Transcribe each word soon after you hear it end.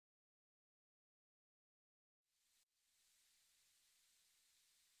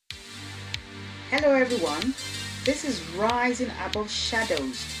Hello everyone, this is Rising Above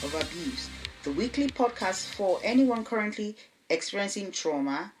Shadows of Abuse, the weekly podcast for anyone currently experiencing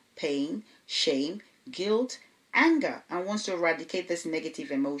trauma, pain, shame, guilt, anger, and wants to eradicate these negative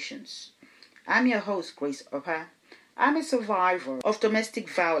emotions. I'm your host, Grace Opa. I'm a survivor of domestic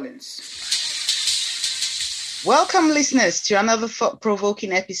violence. Welcome listeners to another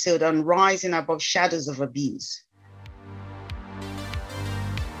thought-provoking episode on Rising Above Shadows of Abuse.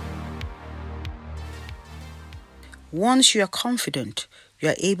 Once you are confident, you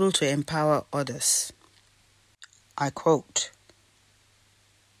are able to empower others. I quote,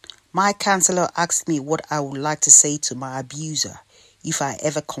 "My counselor asked me what I would like to say to my abuser if I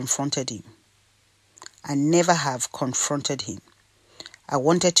ever confronted him. I never have confronted him. I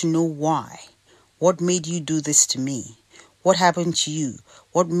wanted to know why. What made you do this to me? What happened to you?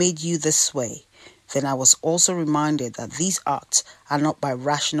 What made you this way? Then I was also reminded that these acts are not by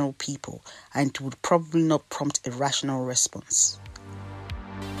rational people and it would probably not prompt a rational response."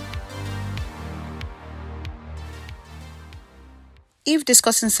 If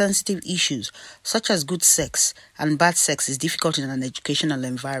discussing sensitive issues such as good sex and bad sex is difficult in an educational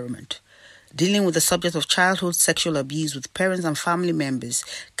environment, dealing with the subject of childhood sexual abuse with parents and family members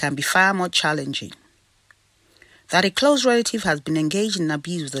can be far more challenging. That a close relative has been engaged in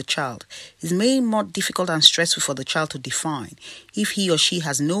abuse with a child is made more difficult and stressful for the child to define if he or she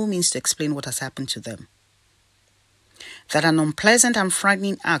has no means to explain what has happened to them. That an unpleasant and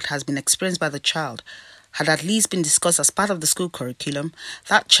frightening act has been experienced by the child had at least been discussed as part of the school curriculum,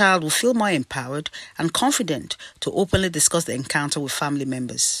 that child will feel more empowered and confident to openly discuss the encounter with family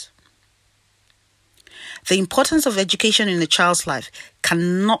members. The importance of education in a child's life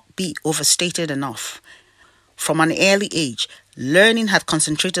cannot be overstated enough. From an early age, learning had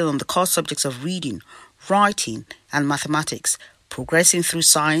concentrated on the core subjects of reading, writing, and mathematics, progressing through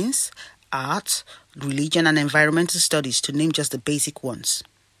science, art, religion, and environmental studies, to name just the basic ones.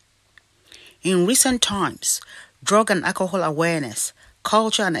 In recent times, drug and alcohol awareness,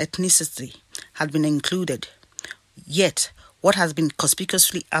 culture, and ethnicity had been included. Yet, what has been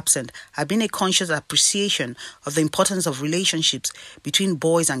conspicuously absent had been a conscious appreciation of the importance of relationships between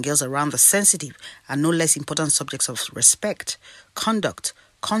boys and girls around the sensitive and no less important subjects of respect, conduct,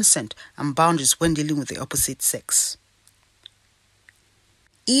 consent, and boundaries when dealing with the opposite sex.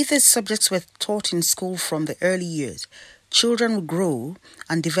 If these subjects were taught in school from the early years, children will grow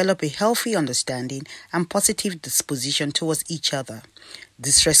and develop a healthy understanding and positive disposition towards each other.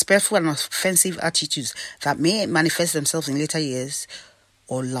 Disrespectful and offensive attitudes that may manifest themselves in later years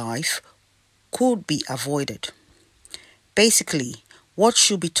or life could be avoided. Basically, what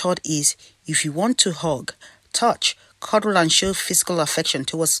should be taught is if you want to hug, touch, cuddle, and show physical affection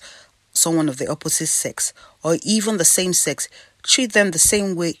towards someone of the opposite sex or even the same sex, treat them the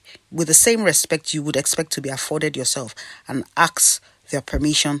same way, with the same respect you would expect to be afforded yourself, and ask their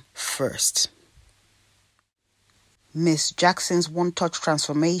permission first. Ms. Jackson's One Touch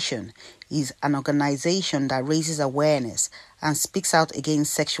Transformation is an organization that raises awareness and speaks out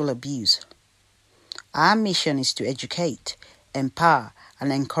against sexual abuse. Our mission is to educate, empower,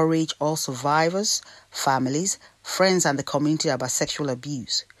 and encourage all survivors, families, friends, and the community about sexual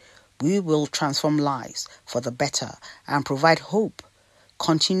abuse. We will transform lives for the better and provide hope,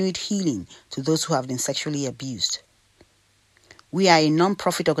 continued healing to those who have been sexually abused. We are a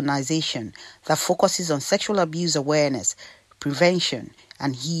non-profit organization that focuses on sexual abuse awareness, prevention,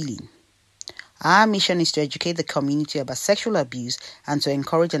 and healing. Our mission is to educate the community about sexual abuse and to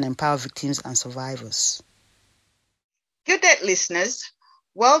encourage and empower victims and survivors. Good day, listeners.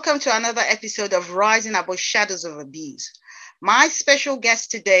 Welcome to another episode of Rising Above Shadows of Abuse. My special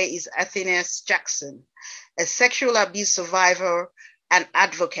guest today is Athenaeus Jackson, a sexual abuse survivor and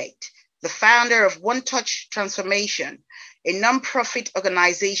advocate, the founder of One Touch Transformation, a non-profit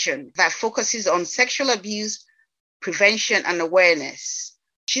organization that focuses on sexual abuse, prevention, and awareness.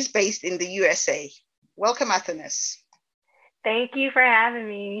 She's based in the USA. Welcome, Athenaeus. Thank you for having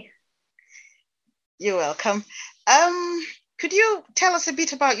me. You're welcome. Could you tell us a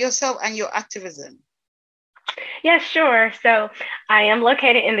bit about yourself and your activism? Yes, sure. So I am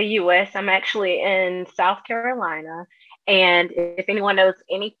located in the U.S. I'm actually in South Carolina. And if anyone knows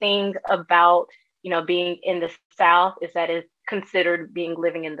anything about, being in the South, is that it's considered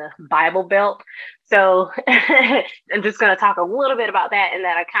living in the Bible Belt. So I'm just going to talk a little bit about that, and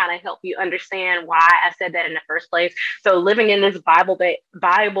that I kind of help you understand why I said that in the first place. So living in this Bible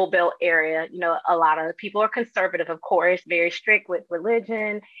Belt area, a lot of people are conservative, of course, very strict with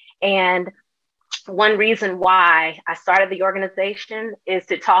religion. And one reason why I started the organization is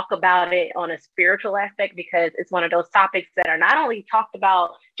to talk about it on a spiritual aspect, because it's one of those topics that are not only talked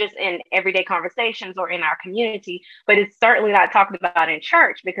about just in everyday conversations or in our community, but it's certainly not talked about in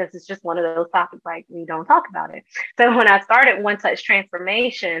church, because it's just one of those topics like we don't talk about it. So when I started One Touch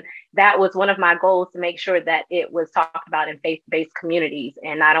Transformation, that was one of my goals, to make sure that it was talked about in faith-based communities,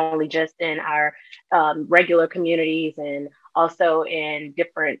 and not only just in our regular communities, and also in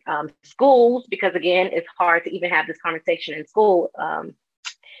different schools, because again, it's hard to even have this conversation in school.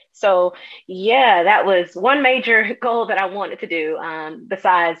 So yeah, that was one major goal that I wanted to do,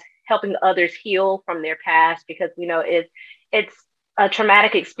 besides helping others heal from their past, because we know it's a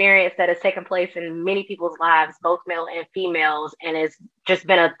traumatic experience that has taken place in many people's lives, both male and females, and it's just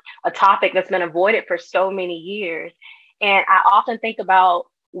been a topic that's been avoided for so many years. And I often think about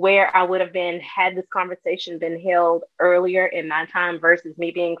where I would have been had this conversation been held earlier in my time versus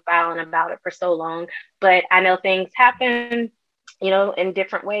me being silent about it for so long. But I know things happen, in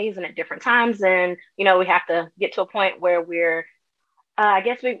different ways and at different times. And, we have to get to a point where we're,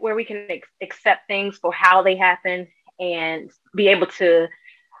 where we can accept things for how they happen, and be able to,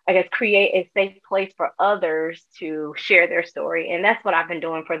 create a safe place for others to share their story. And that's what I've been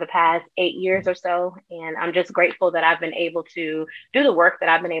doing for the past 8 years or so. And I'm just grateful that I've been able to do the work that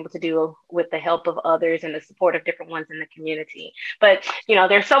I've been able to do with the help of others and the support of different ones in the community. But,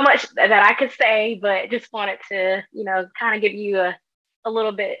 there's so much that I could say, but just wanted to, kind of give you a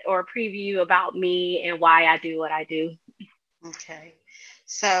little bit or a preview about me and why I do what I do. Okay.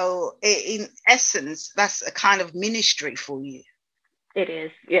 So in essence, that's a kind of ministry for you. It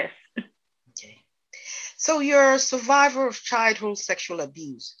is, yes. Okay. So you're a survivor of childhood sexual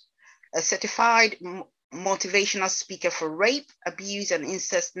abuse, a certified motivational speaker for Rape, Abuse and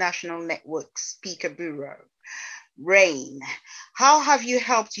Incest National Network Speaker Bureau. RAIN, how have you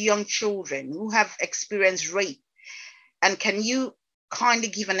helped young children who have experienced rape? And can you kind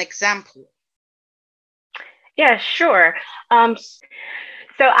of give an example? Yeah, sure.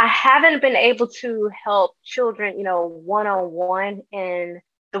 So I haven't been able to help children, one-on-one in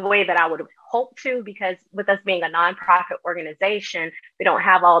the way that I would have hoped to, because with us being a nonprofit organization, we don't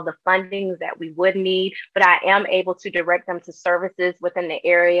have all the funding that we would need, but I am able to direct them to services within the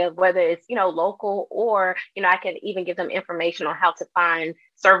area, whether it's, local, or, I can even give them information on how to find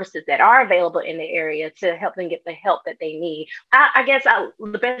services that are available in the area to help them get the help that they need.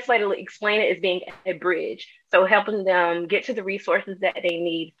 The best way to explain it is being a bridge. So helping them get to the resources that they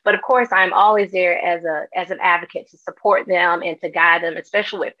need. But of course, I'm always there as an advocate to support them and to guide them,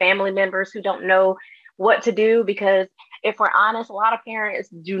 especially with family members who don't know what to do. Because if we're honest, a lot of parents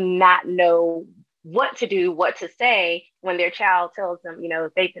do not know what to do, what to say when their child tells them,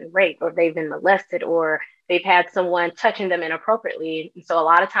 if they've been raped or they've been molested or they've had someone touching them inappropriately. And so a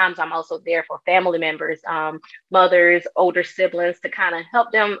lot of times I'm also there for family members, mothers, older siblings, to kind of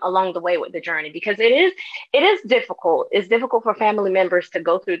help them along the way with the journey, because it is difficult. It's difficult for family members to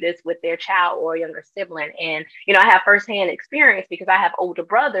go through this with their child or younger sibling. And, I have firsthand experience because I have older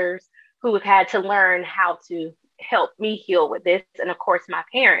brothers who have had to learn how to help me heal with this, and of course my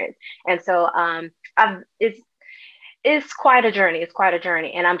parents. And so it's quite a journey. It's quite a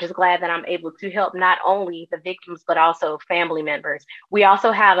journey. And I'm just glad that I'm able to help not only the victims, but also family members. We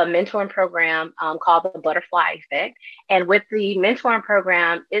also have a mentoring program called the Butterfly Effect. And with the mentoring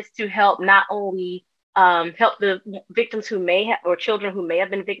program, it's to help not only help the victims who may have, or children who may have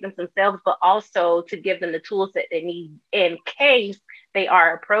been victims themselves, but also to give them the tools that they need in case they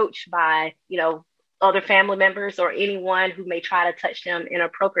are approached by, other family members or anyone who may try to touch them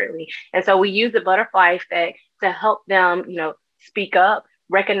inappropriately. And so we use the Butterfly Effect to help them, speak up,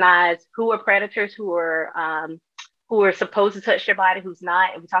 recognize who are predators, who are supposed to touch their body, who's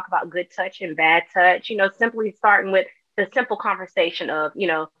not. And we talk about good touch and bad touch, simply starting with the simple conversation of,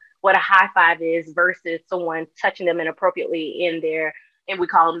 what a high five is versus someone touching them inappropriately in their, and we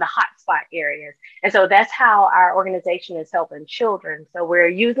call them the hot spot areas. And so that's how our organization is helping children. So we're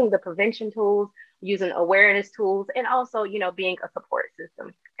using the prevention tools, using awareness tools, and also, being a support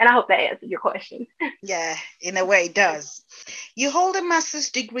system. And I hope that answered your question. Yeah, in a way it does. You hold a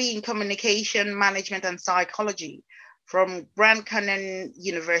master's degree in communication management and psychology from Grand Canyon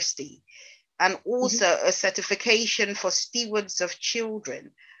University, and also a certification for stewards of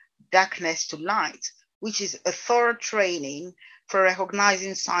children, Darkness to Light, which is a thorough training for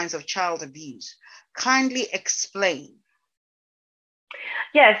recognizing signs of child abuse. Kindly explain.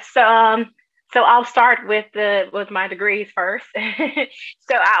 Yes. So I'll start with my degrees first.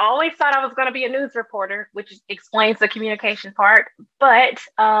 So I always thought I was going to be a news reporter, which explains the communication part. But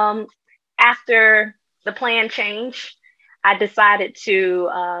after the plan changed, I decided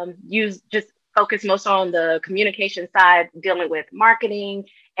to use just focus most on the communication side, dealing with marketing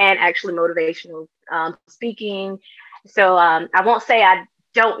and actually motivational speaking. So I won't say I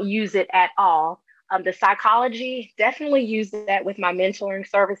don't use it at all. The psychology, definitely use that with my mentoring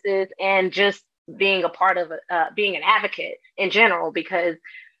services and just being a part of being an advocate in general, because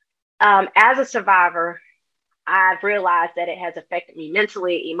as a survivor, I've realized that it has affected me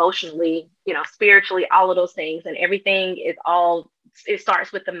mentally, emotionally, spiritually, all of those things. And everything is all, it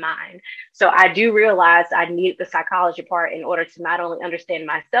starts with the mind. So I do realize I need the psychology part in order to not only understand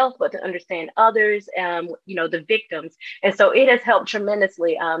myself, but to understand others, the victims. And so it has helped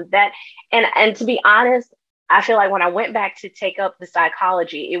tremendously. And to be honest, I feel like when I went back to take up the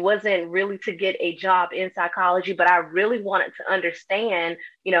psychology, it wasn't really to get a job in psychology, but I really wanted to understand,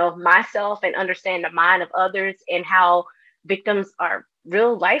 myself and understand the mind of others and how victims are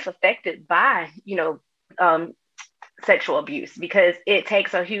real life affected by, sexual abuse, because it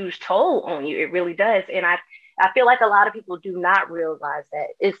takes a huge toll on you. It really does. And I feel like a lot of people do not realize that,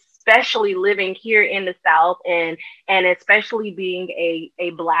 especially living here in the South and especially being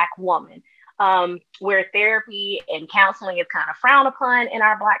a Black woman, where therapy and counseling is kind of frowned upon in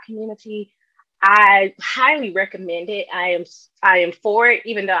our Black community. I highly recommend it. I am for it,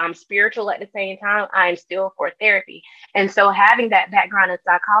 even though I'm spiritual at the same time. I am still for therapy. And so having that background in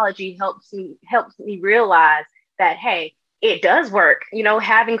psychology helps me realize that, hey, it does work.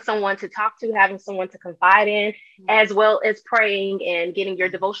 Having someone to talk to, having someone to confide in, as well as praying and getting your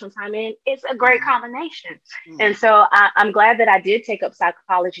devotional time in, it's a great combination. And so I'm glad that I did take up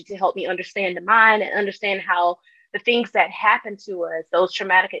psychology to help me understand the mind and understand how the things that happen to us, those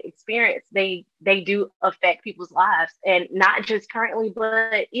traumatic experiences, they do affect people's lives, and not just currently,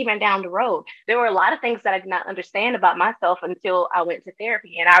 but even down the road. There were a lot of things that I did not understand about myself until I went to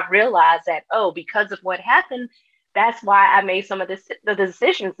therapy, and I realized that, because of what happened, that's why I made some of the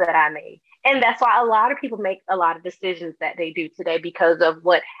decisions that I made. And that's why a lot of people make a lot of decisions that they do today because of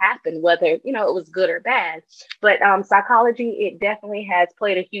what happened, whether, it was good or bad. But psychology, it definitely has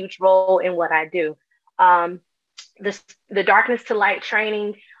played a huge role in what I do. The darkness to light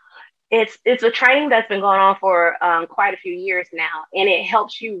training, it's a training that's been going on for quite a few years now, and it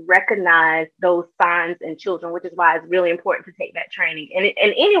helps you recognize those signs in children, which is why it's really important to take that training. And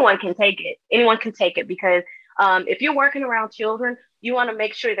anyone can take it. Anyone can take it because if you're working around children, you want to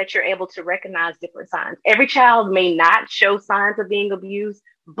make sure that you're able to recognize different signs. Every child may not show signs of being abused,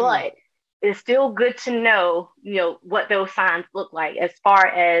 but it's still good to know, what those signs look like, as far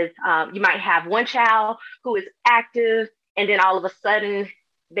as you might have one child who is active, and then all of a sudden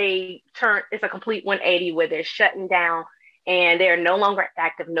it's a complete 180 where they're shutting down and they're no longer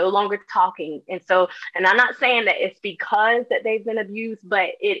active, no longer talking. And I'm not saying that it's because that they've been abused, but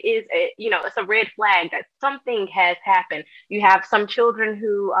it is, it's a red flag that something has happened. You have some children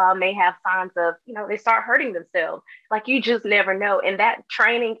who may have signs of, they start hurting themselves. Like, you just never know. And that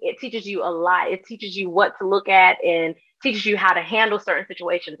training, it teaches you a lot. It teaches you what to look at and teaches you how to handle certain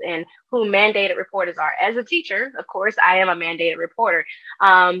situations and who mandated reporters are. As a teacher, of course, I am a mandated reporter.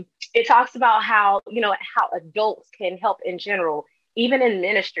 It talks about how adults can help in general, even in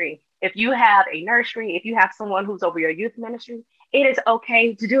ministry. If you have a nursery, if you have someone who's over your youth ministry, it is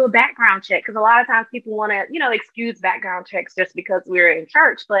okay to do a background check, because a lot of times people want to, excuse background checks just because we're in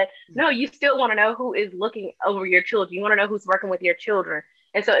church. But no, you still want to know who is looking over your children. You want to know who's working with your children.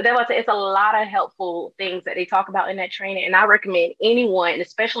 And so it's a lot of helpful things that they talk about in that training. And I recommend anyone,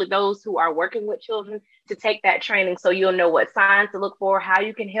 especially those who are working with children, to take that training so you'll know what signs to look for, how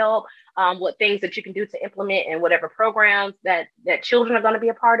you can help, what things that you can do to implement in whatever programs that children are going to be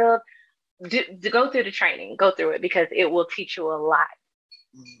a part of. To go through the training, go through it, because it will teach you a lot.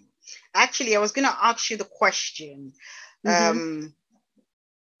 Actually, I was going to ask you the question.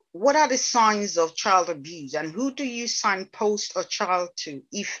 What are the signs of child abuse, and who do you signpost a child to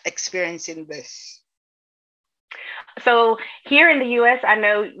if experiencing this? So here in the US, I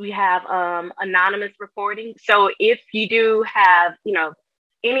know we have anonymous reporting. So if you do have,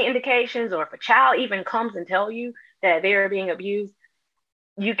 any indications, or if a child even comes and tell you that they are being abused,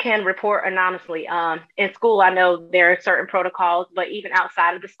 you can report anonymously. In school, I know there are certain protocols, but even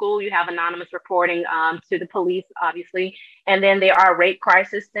outside of the school, you have anonymous reporting to the police, obviously. And then there are rape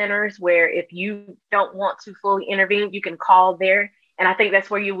crisis centers where if you don't want to fully intervene, you can call there. And I think that's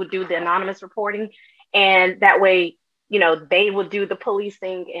where you would do the anonymous reporting. And that way, they will do the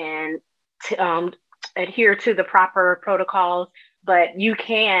policing and adhere to the proper protocols. But you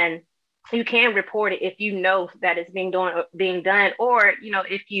can report it if you know that it's being done, or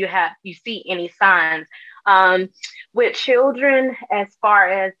if you see any signs. With children, as far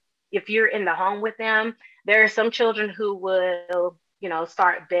as if you're in the home with them, there are some children who will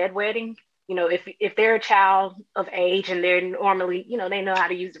start bedwetting, if they're a child of age and they're normally, they know how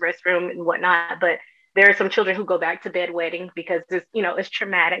to use the restroom and whatnot, but there are some children who go back to bedwetting because it's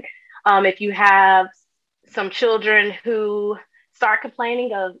traumatic. If you have some children who start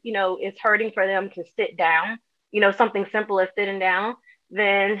complaining of, it's hurting for them to sit down, something simple as sitting down,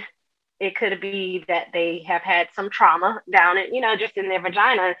 then it could be that they have had some trauma down it, just in their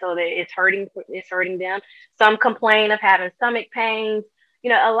vagina, so that it's hurting them. Some complain of having stomach pains,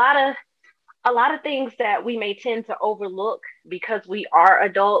 a lot of things that we may tend to overlook because we are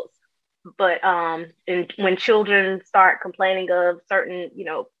adults. But and when children start complaining of certain,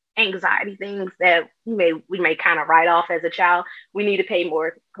 anxiety things that we may kind of write off as a child, we need to pay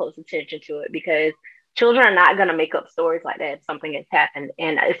more close attention to it, because children are not going to make up stories like that if something has happened.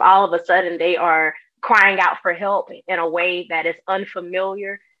 And if all of a sudden they are crying out for help in a way that is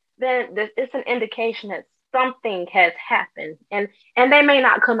unfamiliar, then it's an indication that something has happened. And they may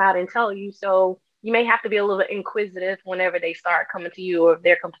not come out and tell you. So you may have to be a little inquisitive whenever they start coming to you, or if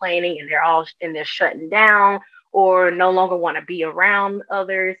they're complaining and they're shutting down or no longer want to be around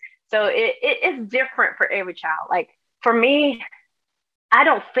others. So it's different for every child. Like for me, I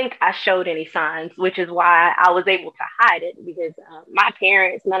don't think I showed any signs, which is why I was able to hide it, because my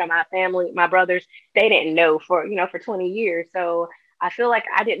parents, none of my family, my brothers, they didn't know for 20 years. So I feel like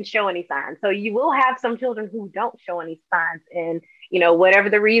I didn't show any signs. So you will have some children who don't show any signs, and whatever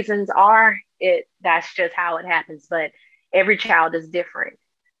the reasons are, that's just how it happens. But every child is different,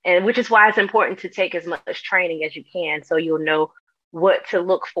 and which is why it's important to take as much training as you can, so you'll know what to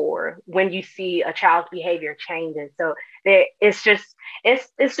look for when you see a child's behavior changing. So it's just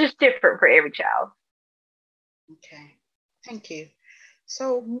different for every child. Okay, thank you.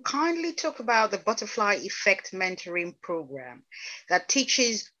 So kindly talk about the Butterfly Effect Mentoring Program that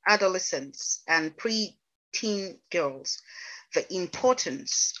teaches adolescents and pre-teen girls the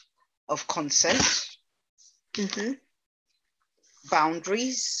importance of consent,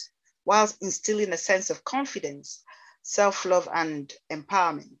 boundaries, whilst instilling a sense of confidence, self-love, and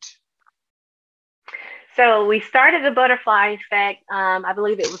empowerment. So we started the Butterfly Effect, I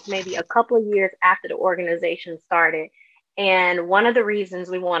believe it was maybe a couple of years after the organization started. And one of the reasons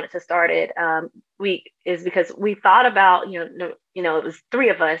we wanted to start it is because we thought about, it was three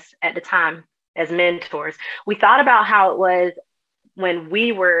of us at the time as mentors. We thought about how it was when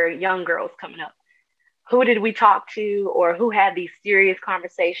we were young girls coming up. Who did we talk to, or who had these serious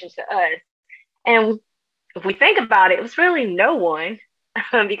conversations to us? And if we think about it, it was really no one,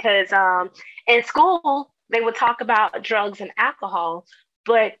 because in school, they would talk about drugs and alcohol,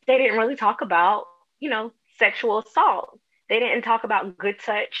 but they didn't really talk about, sexual assault. They didn't talk about good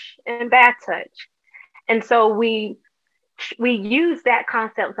touch and bad touch. And so we use that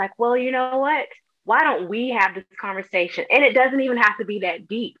concept like, well, you know what? Why don't we have this conversation? And it doesn't even have to be that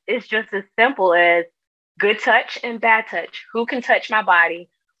deep. It's just as simple as good touch and bad touch. Who can touch my body?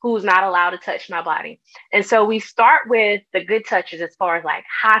 Who's not allowed to touch my body? And so we start with the good touches, as far as like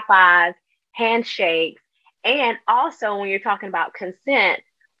high fives, handshakes. And also when you're talking about consent,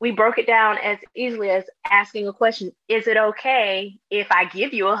 we broke it down as easily as asking a question: is it okay if I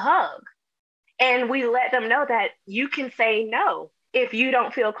give you a hug? And we let them know that you can say no. If you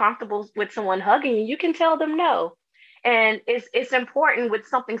don't feel comfortable with someone hugging you, you can tell them no. And it's important with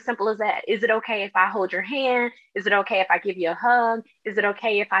something simple as that. Is it okay if I hold your hand? Is it okay if I give you a hug? Is it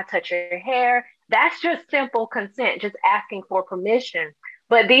okay if I touch your hair? That's just simple consent, just asking for permission.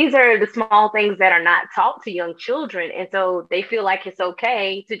 But these are the small things that are not taught to young children. And so they feel like it's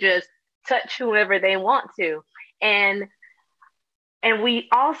okay to just touch whoever they want to. And we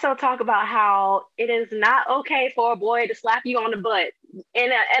also talk about how it is not okay for a boy to slap you on the butt.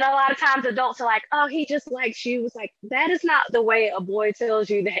 And a lot of times adults are like, oh, he just likes you. It's like, that is not the way a boy tells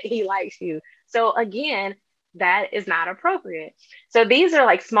you that he likes you. So again, that is not appropriate. So these are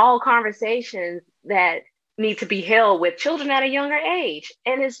like small conversations that need to be held with children at a younger age.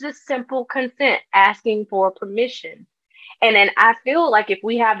 And it's just simple consent, asking for permission. And then I feel like if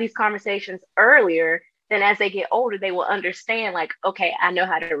we have these conversations earlier, then as they get older, they will understand, like, okay, I know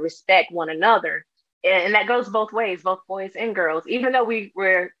how to respect one another. And that goes both ways, both boys and girls. Even though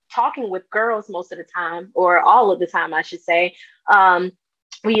we're talking with girls most of the time, or all of the time, I should say,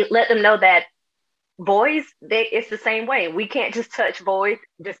 we let them know that boys, it's the same way. We can't just touch boys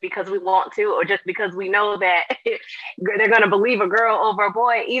just because we want to, or just because we know that they're going to believe a girl over a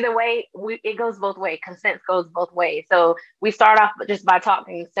boy. Either way, it goes both ways. Consent goes both ways. So we start off just by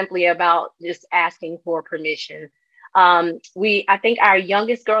talking simply about just asking for permission. I think our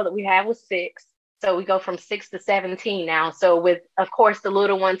youngest girl that we had was 6. So we go from 6 to 17 now. So with, of course, the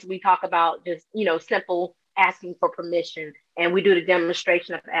little ones, we talk about just, simple asking for permission. and we do the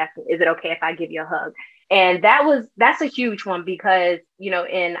demonstration of asking, is it okay if I give you a hug? And that's a huge one because,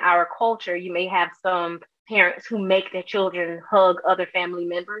 in our culture, you may have some parents who make their children hug other family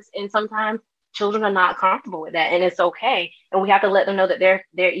members. And sometimes children are not comfortable with that, and it's okay. And we have to let them know that their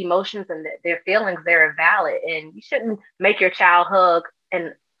emotions and their feelings, they're valid. And you shouldn't make your child hug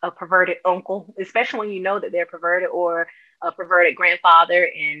a perverted uncle, especially when you know that they're perverted, or a perverted grandfather.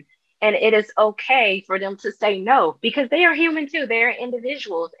 And it is okay for them to say no, because they are human too. They're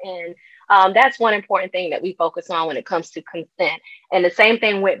individuals. And that's one important thing that we focus on when it comes to consent. And the same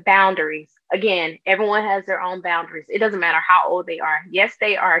thing with boundaries. Again, everyone has their own boundaries. It doesn't matter how old they are. Yes,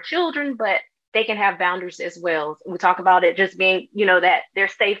 they are children, but they can have boundaries as well. We talk about it just being, that their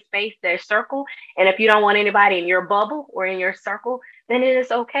safe space, their circle. And if you don't want anybody in your bubble or in your circle, then it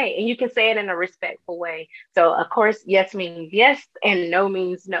is okay. And you can say it in a respectful way. So, of course, yes means yes and no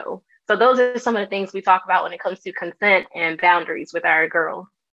means no. So those are some of the things we talk about when it comes to consent and boundaries with our girls.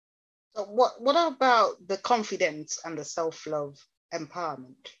 So what about the confidence and the self-love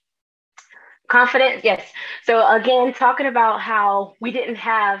empowerment? Confidence, yes. So again, talking about how we didn't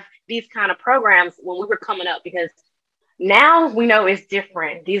have these kind of programs when we were coming up, because now we know it's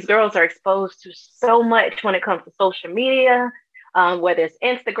different. These girls are exposed to so much when it comes to social media, whether it's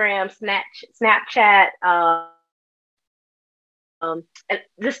Instagram, Snapchat, and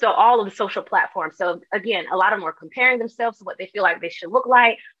just all of the social platforms. So again, a lot of them are comparing themselves to what they feel like they should look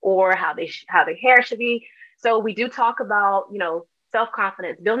like, or how their hair should be. So we do talk about,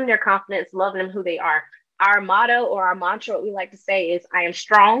 self-confidence, building their confidence, loving them who they are. Our motto or our mantra, what we like to say is, I am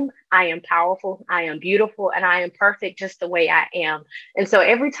strong, I am powerful, I am beautiful, and I am perfect just the way I am. And so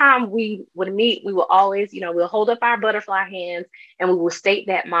every time we would meet, we will always, we'll hold up our butterfly hands and we will state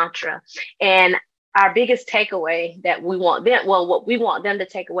that mantra. And our biggest takeaway that we want them, what we want them to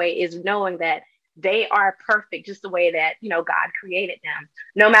take away is knowing that they are perfect just the way that, God created them,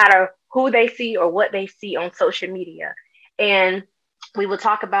 no matter who they see or what they see on social media. And we will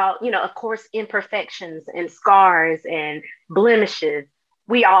talk about, of course, imperfections and scars and blemishes.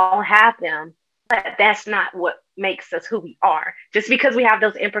 We all have them, but that's not what makes us who we are. Just because we have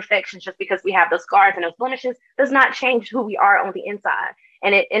those imperfections, just because we have those scars and those blemishes, does not change who we are on the inside.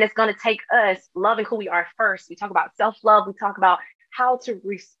 And it's going to take us loving who we are first. We talk about self-love. We talk about how to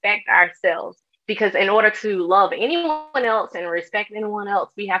respect ourselves, because in order to love anyone else and respect anyone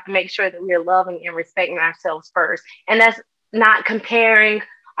else, we have to make sure that we are loving and respecting ourselves first. And that's not comparing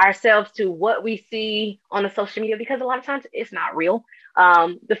ourselves to what we see on the social media, because a lot of times it's not real.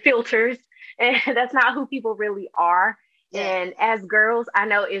 The filters, and that's not who people really are. Yeah. And as girls, I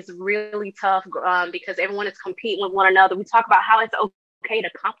know it's really tough because everyone is competing with one another. We talk about how it's okay to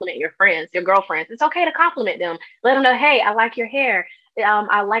compliment your friends, your girlfriends. It's okay to compliment them. Let them know, hey, I like your hair.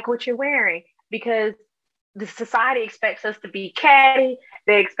 I like what you're wearing, because the society expects us to be catty.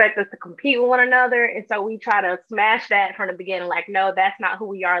 They expect us to compete with one another. And so we try to smash that from the beginning. Like, no, that's not who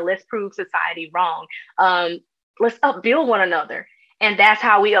we are. Let's prove society wrong. Let's upbuild one another. And that's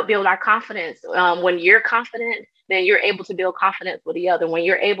how we upbuild our confidence. When you're confident, then you're able to build confidence with the other. When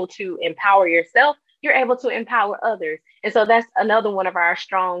you're able to empower yourself, you're able to empower others. And so that's another one of our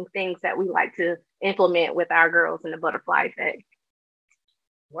strong things that we like to implement with our girls in the butterfly effect.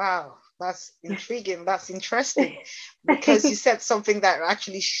 Wow, that's intriguing. That's interesting, because you said something that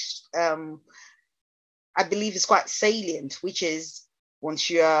actually I believe is quite salient, which is, once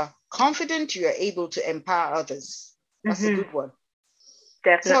you are confident, you are able to empower others. That's a good one.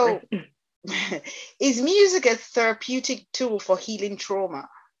 Definitely. So, is music a therapeutic tool for healing trauma?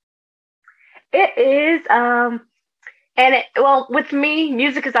 It is. With me,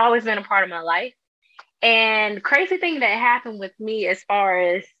 music has always been a part of my life. And crazy thing that happened with me as far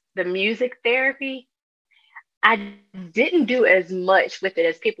as the music therapy, I didn't do as much with it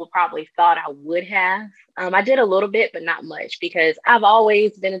as people probably thought I would have. I did a little bit, but not much, because I've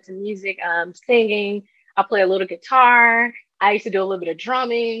always been into music, singing. I play a little guitar. I used to do a little bit of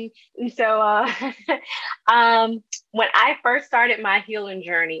drumming. And so when I first started my healing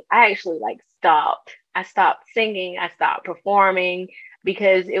journey, I actually stopped. I stopped singing. I stopped performing,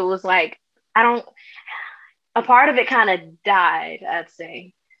 because it was like, a part of it kind of died, I'd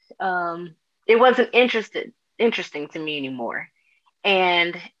say. It wasn't interesting to me anymore.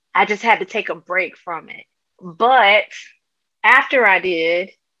 And I just had to take a break from it. But after I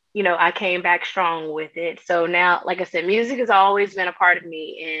did, I came back strong with it. So now, like I said, music has always been a part of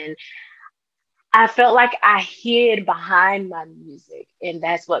me. And I felt like I hid behind my music, and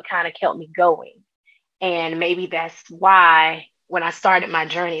that's what kind of kept me going. And maybe that's why when I started my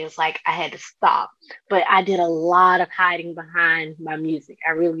journey, it's like I had to stop. But I did a lot of hiding behind my music.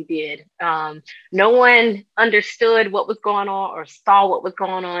 I really did. No one understood what was going on or saw what was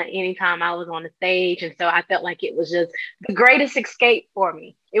going on anytime I was on the stage. And so I felt like it was just the greatest escape for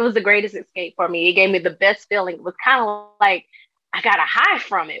me. It was the greatest escape for me. It gave me the best feeling. It was kind of like I got a high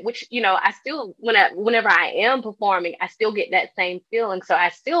from it, which, I still, whenever I am performing, I still get that same feeling. So I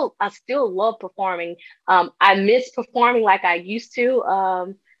still love performing. I miss performing like I used to.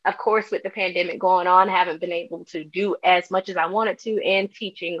 Of course, with the pandemic going on, I haven't been able to do as much as I wanted to, and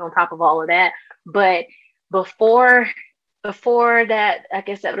teaching on top of all of that. But before before that, I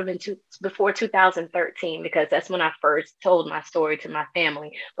guess that would have been before 2013, because that's when I first told my story to my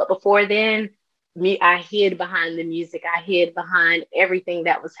family. But before then, I hid behind the music. I hid behind everything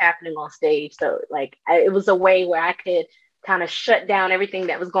that was happening on stage. So like it was a way where I could kind of shut down everything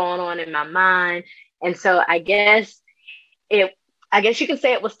that was going on in my mind. And so it, I guess you can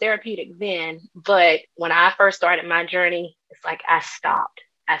say it was therapeutic then, but when I first started my journey, it's like I stopped.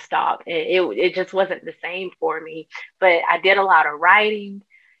 It just wasn't the same for me. But I did a lot of writing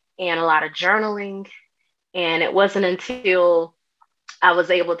and a lot of journaling. And it wasn't until I was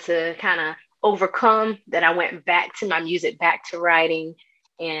able to kind of overcome that I went back to my music, back to writing.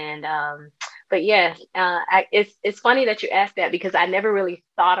 And but yeah, it's funny that you asked that, because I never really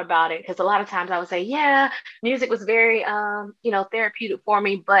thought about it. Because a lot of times I would say, yeah, music was very therapeutic for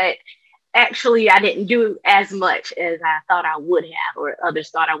me, but actually I didn't do as much as I thought I would have, or others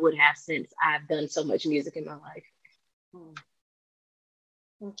thought I would have, since I've done so much music in my life.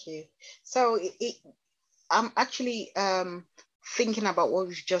 Thank you. So I'm actually thinking about what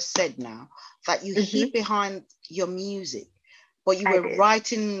you've just said now, that you hid behind your music, but you were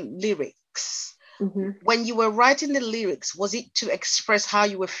writing lyrics. When you were writing the lyrics, was it to express how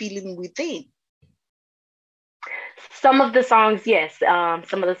you were feeling within? Some of the songs, yes.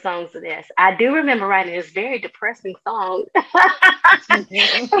 Some of the songs, yes. I do remember writing this very depressing song. And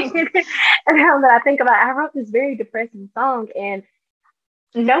now that I think about it, I wrote this very depressing song, and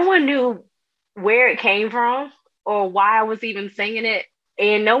no one knew where it came from or why I was even singing it,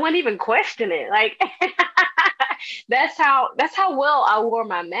 and no one even questioned it. Like that's how well I wore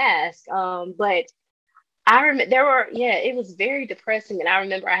my mask. But I remember it was very depressing. And I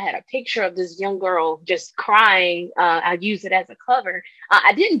remember I had a picture of this young girl just crying. I used it as a cover.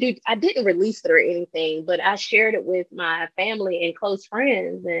 I didn't release it or anything, but I shared it with my family and close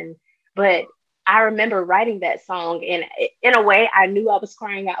friends. But I remember writing that song, and in a way I knew I was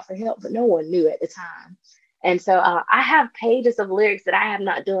crying out for help, but no one knew at the time. And so I have pages of lyrics that I have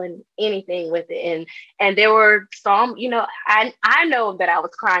not done anything with it. And there were some, I know that I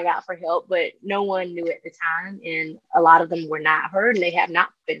was crying out for help, but no one knew at the time. And a lot of them were not heard, and they have not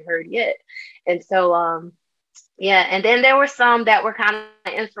been heard yet. And so, and then there were some that were kind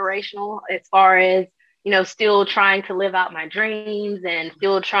of inspirational, as far as, still trying to live out my dreams and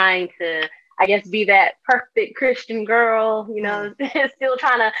still trying to, I guess, be that perfect Christian girl, still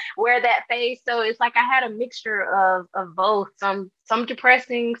trying to wear that face. So it's like I had a mixture of both, some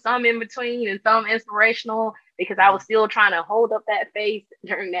depressing, some in between, and some inspirational, because I was still trying to hold up that face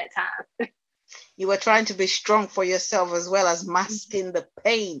during that time. You were trying to be strong for yourself, as well as masking the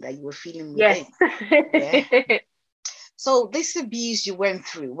pain that you were feeling within. Yes. Yeah. So this abuse you went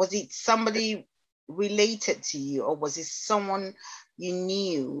through, was it somebody related to you, or was it someone you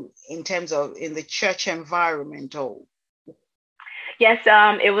knew in terms of in the church environment? Or yes,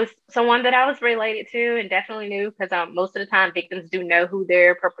 it was someone that I was related to and definitely knew, because most of the time victims do know who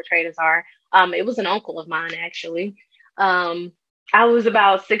their perpetrators are. It was an uncle of mine, actually. I was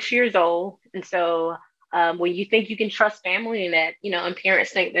about 6 years old, and so when you think you can trust family, and that and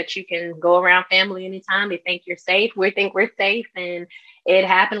parents think that you can go around family anytime, they think you're safe. We think we're safe, and it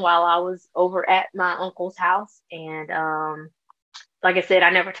happened while I was over at my uncle's house. And like I said, I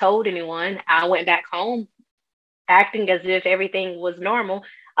never told anyone. I went back home acting as if everything was normal,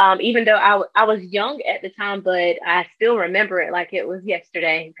 even though I was young at the time, but I still remember it like it was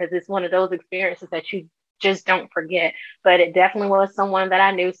yesterday, because it's one of those experiences that you just don't forget. But it definitely was someone that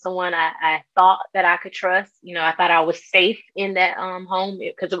I knew, someone I thought that I could trust. I thought I was safe in that home,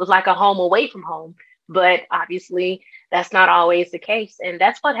 because it was like a home away from home. But obviously, that's not always the case. And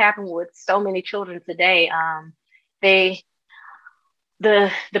that's what happened with so many children today.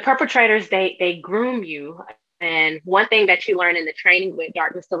 The perpetrators, they groom you. And one thing that you learn in the training with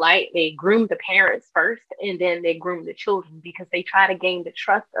Darkness to Light, they groom the parents first, and then they groom the children, because they try to gain the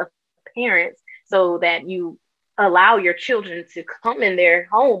trust of the parents, so that you allow your children to come in their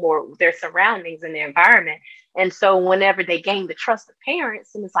home or their surroundings and their environment. And so whenever they gain the trust of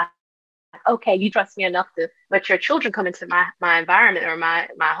parents, and it's like, okay, you trust me enough to let your children come into my environment or my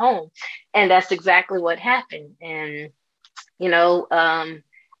home. And that's exactly what happened. And, you know,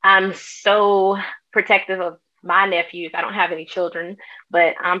 I'm so protective of my nephews. I don't have any children,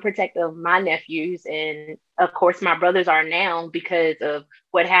 but I'm protective of my nephews. And of course, my brothers are now because of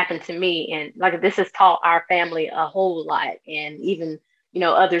what happened to me. And like this has taught our family a whole lot. And even,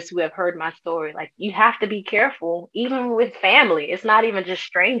 others who have heard my story, like you have to be careful, even with family. It's not even just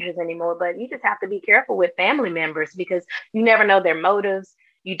strangers anymore, but you just have to be careful with family members because you never know their motives.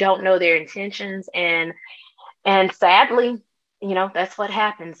 You don't know their intentions. And sadly, that's what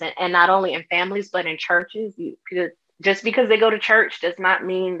happens. And not only in families, but in churches. Just because they go to church does not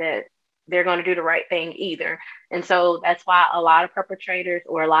mean that they're going to do the right thing either. And so that's why a lot of perpetrators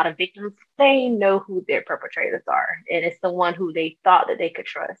or a lot of victims, they know who their perpetrators are. And it's the one who they thought that they could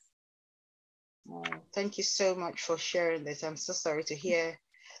trust. Oh, thank you so much for sharing this. I'm so sorry to hear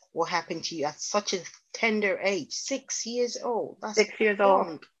what happened to you at such a tender age, 6 years old. That's 6 years young.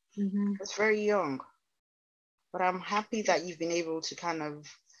 old. Mm-hmm. That's very young. But I'm happy that you've been able to kind of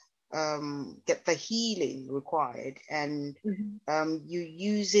get the healing required, and you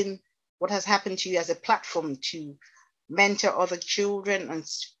using what has happened to you as a platform to mentor other children and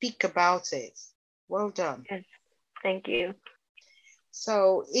speak about it. Well done. Yes. Thank you.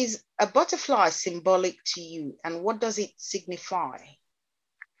 So is a butterfly symbolic to you, and what does it signify?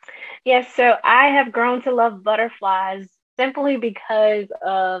 Yes, so I have grown to love butterflies simply because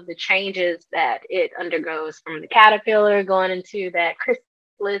of the changes that it undergoes from the caterpillar going into that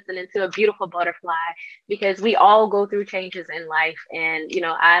chrysalis and into a beautiful butterfly, because we all go through changes in life. And,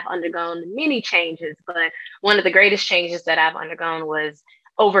 I've undergone many changes, but one of the greatest changes that I've undergone was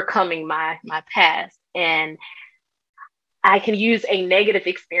overcoming my past. And I can use a negative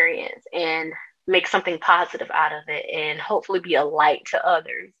experience and make something positive out of it and hopefully be a light to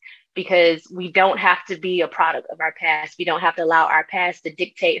others, because we don't have to be a product of our past. We don't have to allow our past to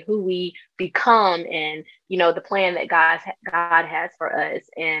dictate who we become and, the plan that God has for us.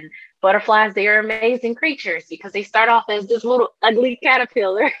 And butterflies, they are amazing creatures because they start off as this little ugly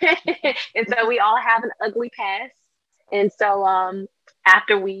caterpillar. And so we all have an ugly past. And so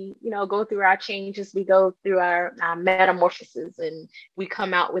after we, go through our changes, we go through our metamorphosis and we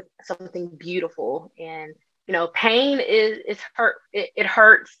come out with something beautiful. And, pain is hurt. It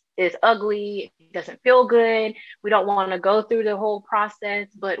hurts. It's ugly. It doesn't feel good. We don't want to go through the whole process.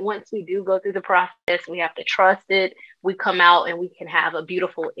 But once we do go through the process, we have to trust it. We come out and we can have a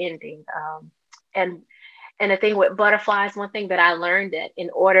beautiful ending. And the thing with butterflies, one thing that I learned, that in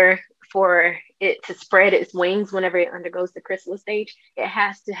order for it to spread its wings whenever it undergoes the chrysalis stage, it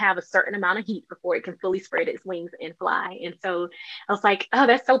has to have a certain amount of heat before it can fully spread its wings and fly. And so I was like, oh,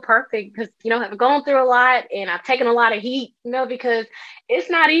 that's so perfect, because, I've gone through a lot and I've taken a lot of heat, because it's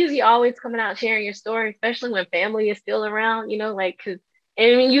not easy always coming out sharing your story, especially when family is still around, because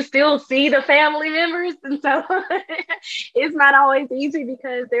you still see the family members. And so it's not always easy,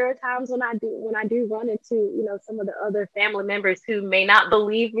 because there are times when I do run into, some of the other family members who may not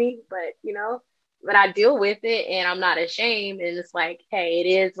believe me, but I deal with it and I'm not ashamed. And it's like, hey, it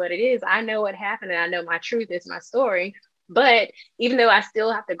is what it is. I know what happened and I know my truth is my story. But even though I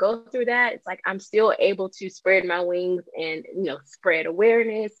still have to go through that, it's like I'm still able to spread my wings and, spread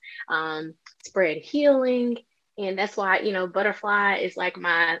awareness, spread healing. And that's why, butterfly is like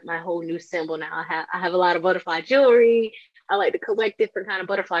my whole new symbol now. I have a lot of butterfly jewelry. I like to collect different kind of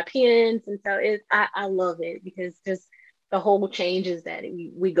butterfly pins. And so I love it, because just the whole changes that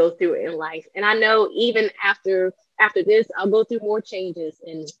we go through in life. And I know even after this, I'll go through more changes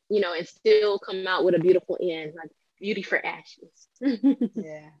and, and still come out with a beautiful end, like beauty for ashes.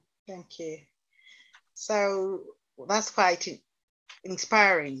 Yeah, thank you. So that's quite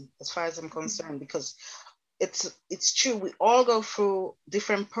inspiring as far as I'm concerned, because it's true, we all go through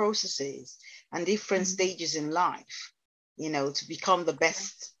different processes and different stages in life, to become the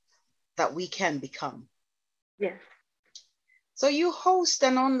best that we can become. Yes. So you host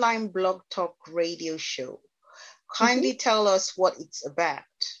an online blog talk radio show. Kindly tell us what it's about.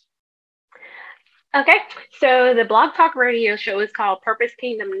 Okay, so the blog talk radio show is called Purpose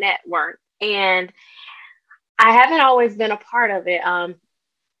Kingdom Network, and I haven't always been a part of it.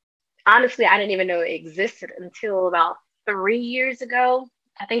 Honestly, I didn't even know it existed until about 3 years ago.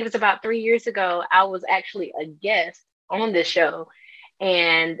 I think it was about 3 years ago. I was actually a guest on this show,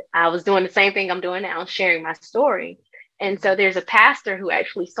 and I was doing the same thing I'm doing now, sharing my story. And so there's a pastor who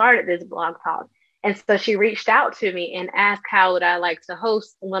actually started this blog talk. And so she reached out to me and asked how would I like to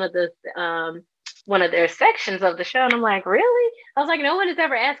host one of the one of their sections of the show. And I'm like, really? I was like, no one has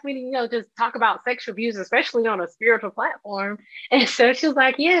ever asked me to, just talk about sexual abuse, especially on a spiritual platform. And so she was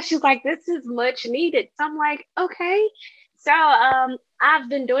like, yeah, she's like, this is much needed. So I'm like, okay. So I've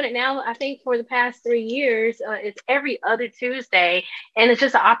been doing it now, I think for the past 3 years. It's every other Tuesday. And it's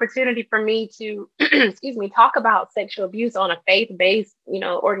just an opportunity for me to, excuse me, talk about sexual abuse on a faith-based,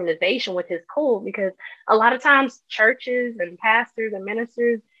 organization, which is cool because a lot of times churches and pastors and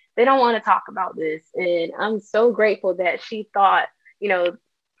ministers, they don't want to talk about this. And I'm so grateful that she thought,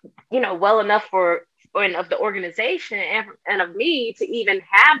 well enough for and of the organization and of me to even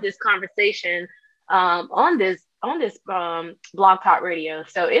have this conversation on this Blog Talk Radio.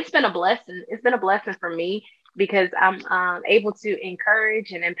 So it's been a blessing. It's been a blessing for me because I'm able to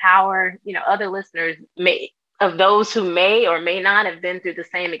encourage and empower, other listeners of those who may or may not have been through the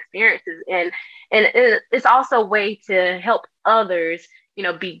same experiences. And it's also a way to help others,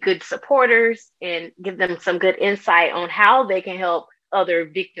 be good supporters and give them some good insight on how they can help other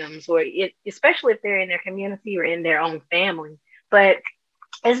victims, or especially if they're in their community or in their own family. But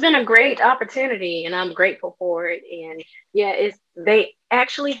it's been a great opportunity and I'm grateful for it. And yeah, they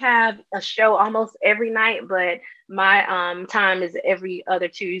actually have a show almost every night, but my time is every other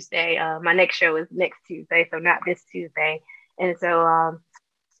Tuesday. My next show is next Tuesday, so not this Tuesday. And so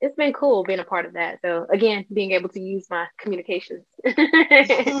it's been cool being a part of that. So again, being able to use my communications.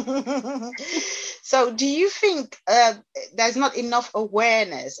 So do you think there's not enough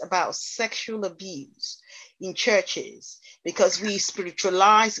awareness about sexual abuse in churches? Because we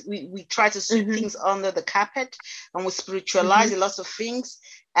spiritualize, we try to sweep things under the carpet, and we spiritualize a lot of things.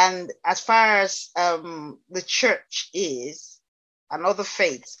 And as far as the church is and other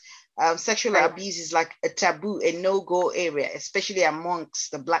faiths, sexual abuse is like a taboo, a no-go area, especially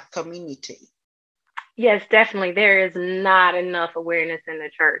amongst the Black community. Yes, definitely. There is not enough awareness in the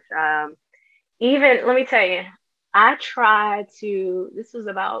church. Even, let me tell you, I tried to, this was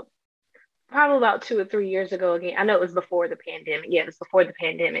probably about 2 or 3 years ago again. I know it was before the pandemic. Yeah, it was before the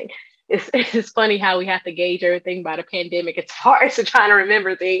pandemic. It's funny how we have to gauge everything by the pandemic. It's hard to try to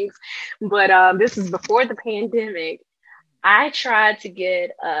remember things. But this is before the pandemic. I tried to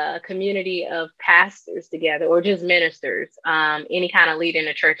get a community of pastors together, or just ministers, any kind of leader in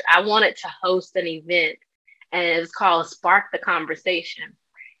the church. I wanted to host an event, and it was called Spark the Conversation.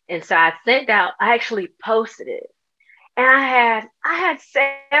 And so I actually posted it. And I had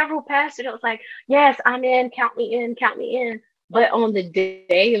several pastors that was like, yes, I'm in, count me in, count me in. But on the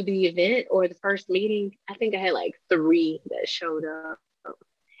day of the event or the first meeting, I think I had like 3 that showed up.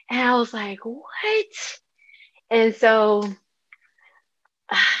 And I was like, what? And so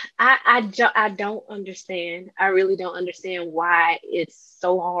I don't understand. I really don't understand why it's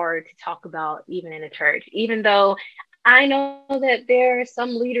so hard to talk about even in a church, even though I know that there are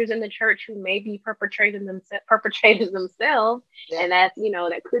some leaders in the church who may be perpetrators themselves. Yeah. And that's,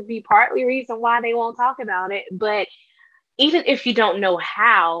 that could be partly reason why they won't talk about it. But even if you don't know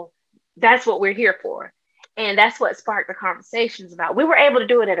how, that's what we're here for. And that's what sparked the conversations about. We were able to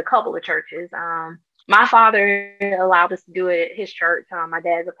do it at a couple of churches. My father allowed us to do it at his church. My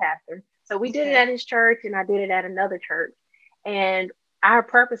dad's a pastor. So we did it at his church, and I did it at another church. And our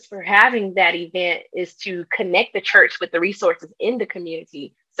purpose for having that event is to connect the church with the resources in the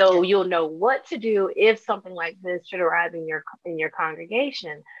community. So you'll know what to do if something like this should arise in your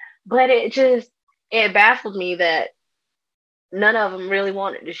congregation. But it baffled me that none of them really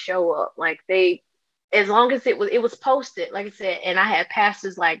wanted to show up. Like as long as it was posted, like I said, and I had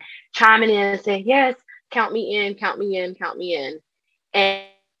pastors like chiming in and saying, yes, count me in, count me in, count me in.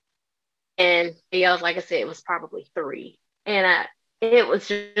 And yeah, like I said, it was probably 3. And it was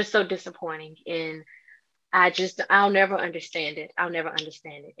just so disappointing. And I'll never understand it. I'll never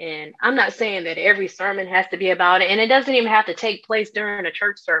understand it. And I'm not saying that every sermon has to be about it. And it doesn't even have to take place during a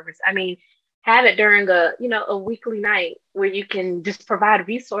church service. I mean, have it during a weekly night where you can just provide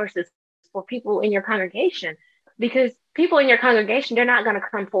resources for people in your congregation, because people in your congregation, they're not going to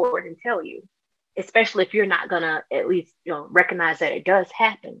come forward and tell you, especially if you're not going to at least, recognize that it does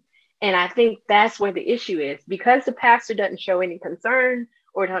happen. And I think that's where the issue is, because the pastor doesn't show any concern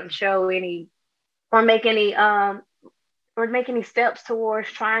or doesn't show any or make any steps towards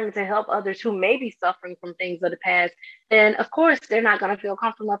trying to help others who may be suffering from things of the past, then of course they're not going to feel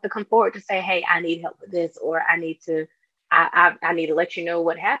comfortable enough to come forward to say, hey, I need help with this, or I need to let you know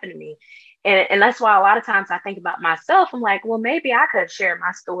what happened to me. And that's why a lot of times I think about myself. I'm like, well, maybe I could share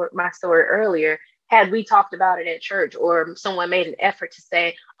my story earlier had we talked about it at church, or someone made an effort to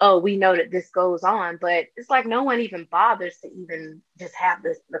say, oh, we know that this goes on. But it's like no one even bothers to even just have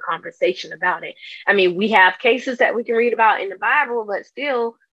the conversation about it. I mean, we have cases that we can read about in the Bible, but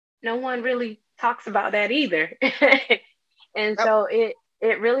still no one really talks about that either. And Oh, so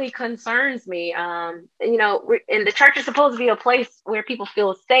it really concerns me. And the church is supposed to be a place where people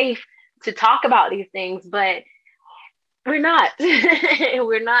feel safe to talk about these things, but we're not.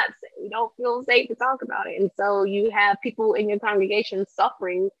 We're not. We don't feel safe to talk about it, and so you have people in your congregation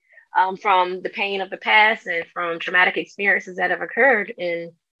suffering from the pain of the past and from traumatic experiences that have occurred,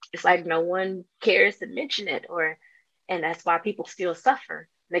 and it's like no one cares to mention it, and that's why people still suffer.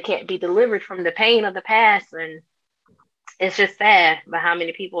 They can't be delivered from the pain of the past, and it's just sad about how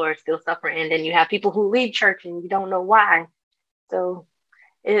many people are still suffering. And then you have people who leave church and you don't know why. So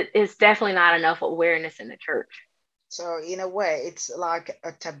it's definitely not enough awareness in the church. so in a way, it's like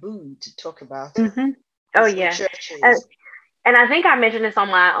a taboo to talk about it Mm-hmm. in Oh some yeah, and, churches. and I think I mentioned this on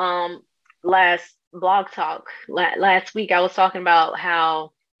my last blog talk last week. I was talking about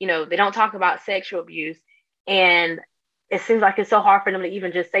how they don't talk about sexual abuse, and it seems like it's so hard for them to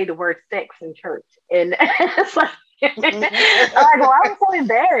even just say the word sex in church, and it's like. I'm like, well, I'm so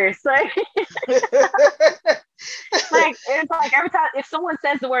embarrassed. Like it's like every time if someone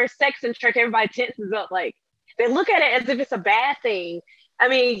says the word sex in church, everybody tenses up. Like they look at it as if it's a bad thing. I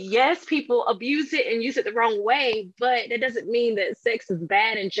mean, yes, people abuse it and use it the wrong way, but that doesn't mean that sex is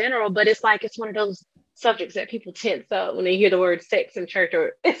bad in general. But it's like it's one of those subjects that people tense up when they hear the word sex in church.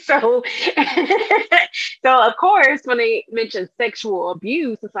 Or so, so of course, when they mention sexual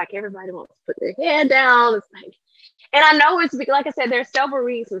abuse, it's like everybody wants to put their head down. It's like, and I know it's like I said, there's several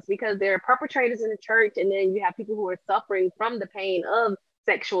reasons because there are perpetrators in the church, and then you have people who are suffering from the pain of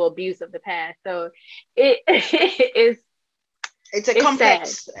sexual abuse of the past. So it is It's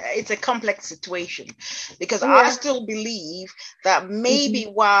a complex situation, because I yeah. still believe that maybe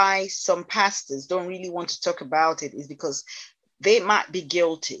Mm-hmm. why some pastors don't really want to talk about it is because they might be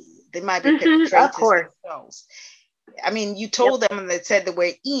guilty. They might be Mm-hmm. Of perpetrators course. themselves. I mean, you Yep. told them and they said they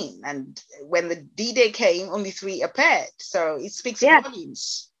were in, and when the D-Day came, only 3 appeared. So it speaks Yeah.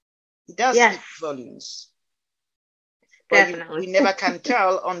 volumes. It does Yes. speak volumes. But we Definitely. never can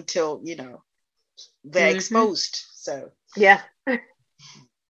tell until, they're Mm-hmm. exposed. Yeah.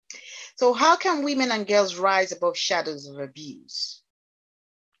 So how can women and girls rise above shadows of abuse?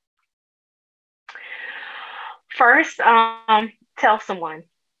 First, tell someone.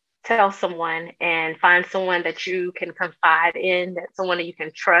 Tell someone and find someone that you can confide in, that someone that you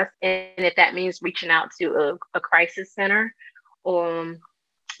can trust. And if that means reaching out to a crisis center, um,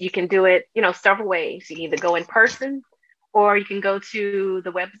 you can do it, several ways. You can either go in person or you can go to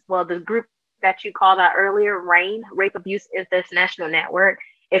the group that you called out earlier, RAIN, Rape Abuse International Network.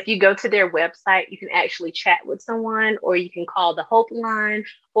 If you go to their website, you can actually chat with someone, or you can call the Hope Line,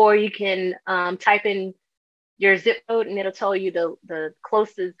 or you can type in your zip code and it'll tell you the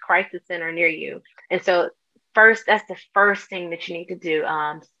closest crisis center near you. And so that's the first thing that you need to do.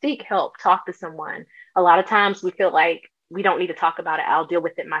 Seek help, talk to someone. A lot of times we feel like we don't need to talk about it. I'll deal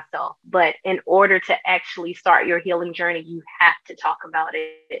with it myself. But in order to actually start your healing journey, you have to talk about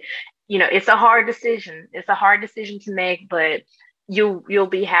it. It's a hard decision. It's a hard decision to make, but you'll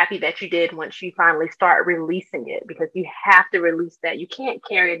be happy that you did once you finally start releasing it, because you have to release that. You can't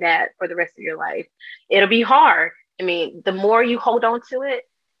carry that for the rest of your life. It'll be hard. I mean, the more you hold on to it,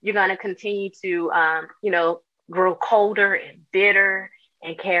 you're going to continue to grow colder and bitter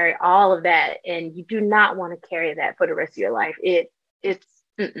and carry all of that, and you do not want to carry that for the rest of your life. It's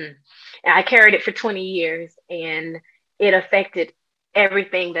mm-mm. And I carried it for 20 years, and it affected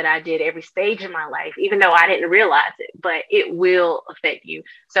everything that I did, every stage of my life, even though I didn't realize it, but it will affect you.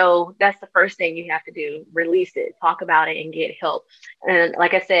 So that's the first thing you have to do: release it, talk about it, and get help. And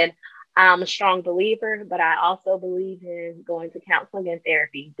like I said, I'm a strong believer, but I also believe in going to counseling and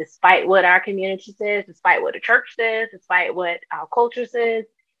therapy. Despite what our community says, despite what the church says, despite what our culture says,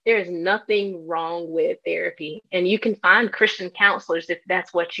 there is nothing wrong with therapy. And you can find Christian counselors if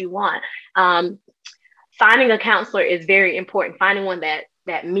that's what you want. Finding a counselor is very important. Finding one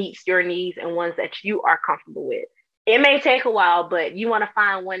that meets your needs and ones that you are comfortable with. It may take a while, but you want to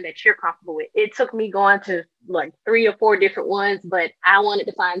find one that you're comfortable with. It took me going to like 3 or 4 different ones, but I wanted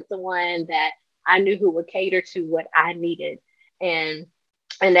to find someone that I knew who would cater to what I needed. And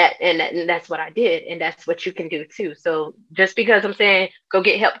and that's what I did, and that's what you can do too. So just because I'm saying go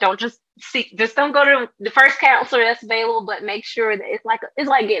get help, don't go to the first counselor that's available, but make sure that it's like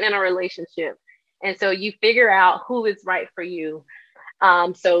getting in a relationship. And so you figure out who is right for you.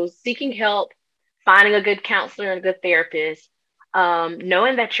 So seeking help, finding a good counselor and a good therapist,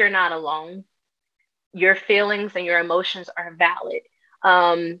 knowing that you're not alone, your feelings and your emotions are valid.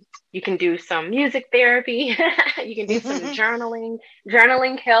 You can do some music therapy. You can do some journaling.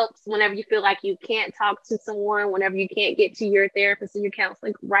 Journaling helps whenever you feel like you can't talk to someone, whenever you can't get to your therapist or your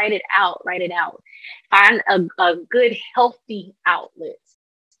counseling. Write it out. Write it out. Find a good, healthy outlet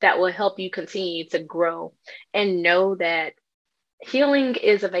that will help you continue to grow, and know that healing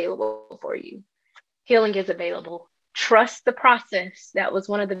is available for you. Healing is available. Trust the process. That was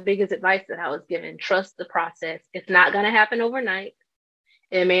one of the biggest advice that I was given. Trust the process. It's not going to happen overnight.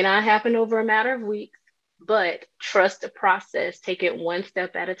 It may not happen over a matter of weeks, but trust the process. Take it one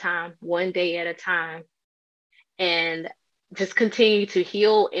step at a time, one day at a time, and just continue to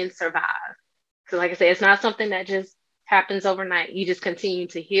heal and survive. So, like I said, it's not something that just happens overnight. You just continue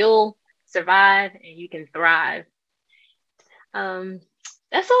to heal, survive, and you can thrive.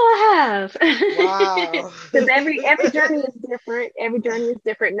 That's all I have. Wow. Because every journey is different. Every journey is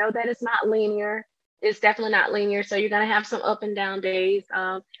different. Know that it's not linear. It's definitely not linear. So you're gonna have some up and down days.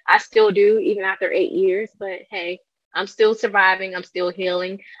 I still do, even after 8 years. But hey, I'm still surviving. I'm still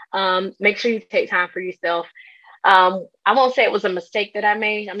healing. Make sure you take time for yourself. I won't say it was a mistake that I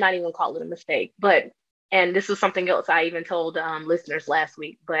made. I'm not even gonna call it a mistake. But, and this was something else I even told listeners last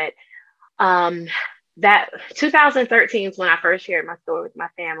week. But that 2013 is when I first shared my story with my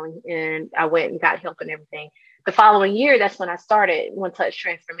family, and I went and got help and everything. The following year, that's when I started One Touch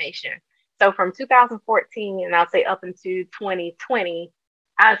Transformation. So from 2014, and I'll say up into 2020,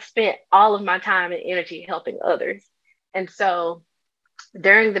 I spent all of my time and energy helping others. And so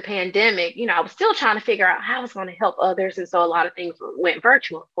during the pandemic, I was still trying to figure out how I was going to help others. And so a lot of things went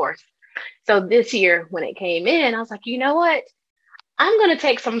virtual, of course. So this year, when it came in, I was like, you know what? I'm going to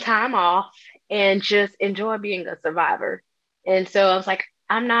take some time off and just enjoy being a survivor. And so I was like,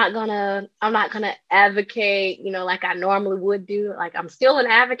 I'm not gonna advocate, like I normally would do. Like, I'm still an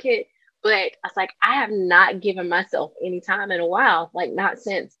advocate, but I was like, I have not given myself any time in a while, like not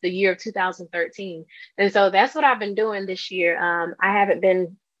since the year of 2013. And so that's what I've been doing this year. I haven't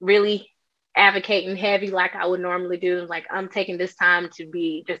been really advocating heavy like I would normally do. Like, I'm taking this time to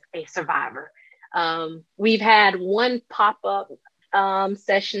be just a survivor. We've had one pop-up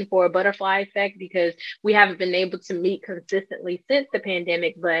session for a butterfly effect because we haven't been able to meet consistently since the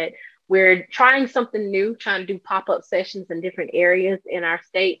pandemic, but we're trying something new, trying to do pop-up sessions in different areas in our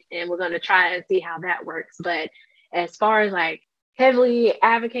state, and we're going to try and see how that works. But as far as like heavily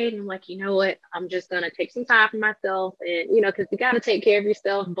advocating, I'm like, you know what, I'm just going to take some time for myself, and because you got to take care of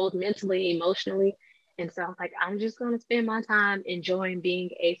yourself both mentally, emotionally. And so I'm like, I'm just going to spend my time enjoying being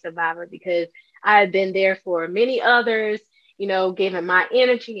a survivor, because I've been there for many others, giving my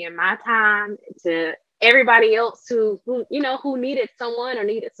energy and my time to everybody else who needed someone or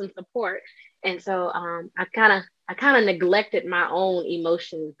needed some support. And so I kind of neglected my own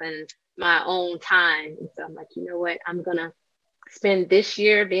emotions and my own time. And so I'm like, you know what, I'm gonna spend this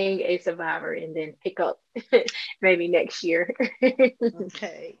year being a survivor and then pick up maybe next year.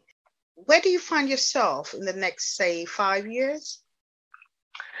 Okay. Where do you find yourself in the next, say, 5 years?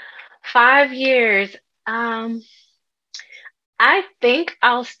 5 years. I think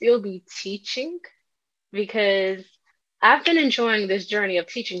I'll still be teaching, because I've been enjoying this journey of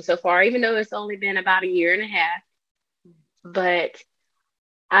teaching so far, even though it's only been about a year and a half. But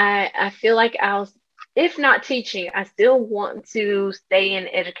I feel like if not teaching, I still want to stay in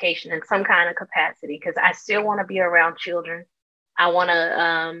education in some kind of capacity, because I still want to be around children. I want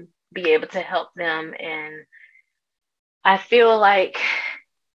to be able to help them. And I feel like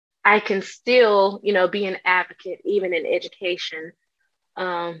I can still, be an advocate even in education.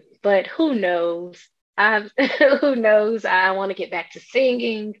 But who knows? Who knows? I want to get back to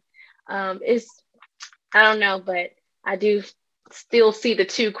singing. I don't know, but I do still see the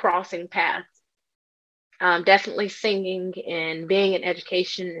two crossing paths. Definitely singing and being in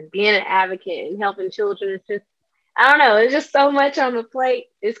education and being an advocate and helping children. It's just, I don't know. It's just so much on the plate.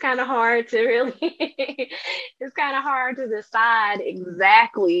 It's kind of hard to really, it's kind of hard to decide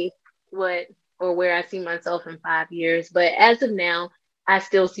exactly what or where I see myself in 5 years. But as of now, I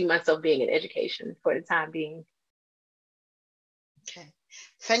still see myself being in education for the time being. Okay.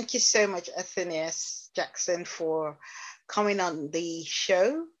 Thank you so much, Athenaeus Jackson, for coming on the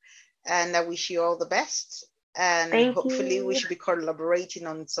show. And I wish you all the best. And hopefully we should be collaborating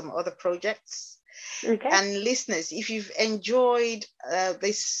on some other projects. Okay. And listeners, if you've enjoyed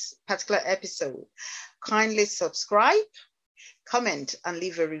this particular episode, kindly subscribe, comment, and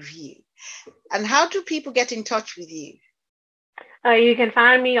leave a review. And how do people get in touch with you? You can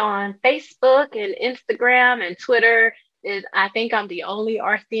find me on Facebook and Instagram and Twitter I think I'm the only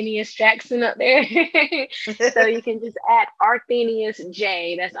Arthenius Jackson up there. So you can just add Arthenius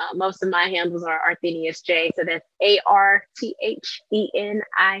J. That's most of my handles are Arthenius J. So that's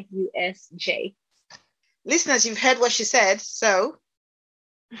ARTHENIUSJ. Listeners, you've heard what she said. So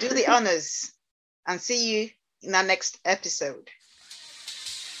do the honors and see you in our next episode.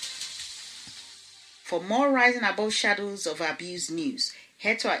 For more Rising Above Shadows of Abuse news,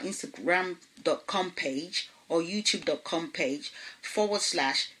 head to our Instagram.com page or YouTube.com page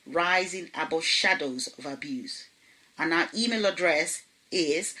 /Rising Above Shadows of Abuse. And our email address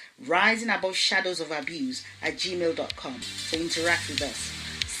is risingaboveshadowsofabuse@gmail.com. So interact with us.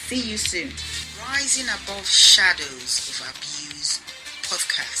 See you soon. Rising Above Shadows of Abuse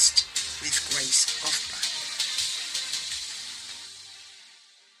podcast with Grace Hoffman.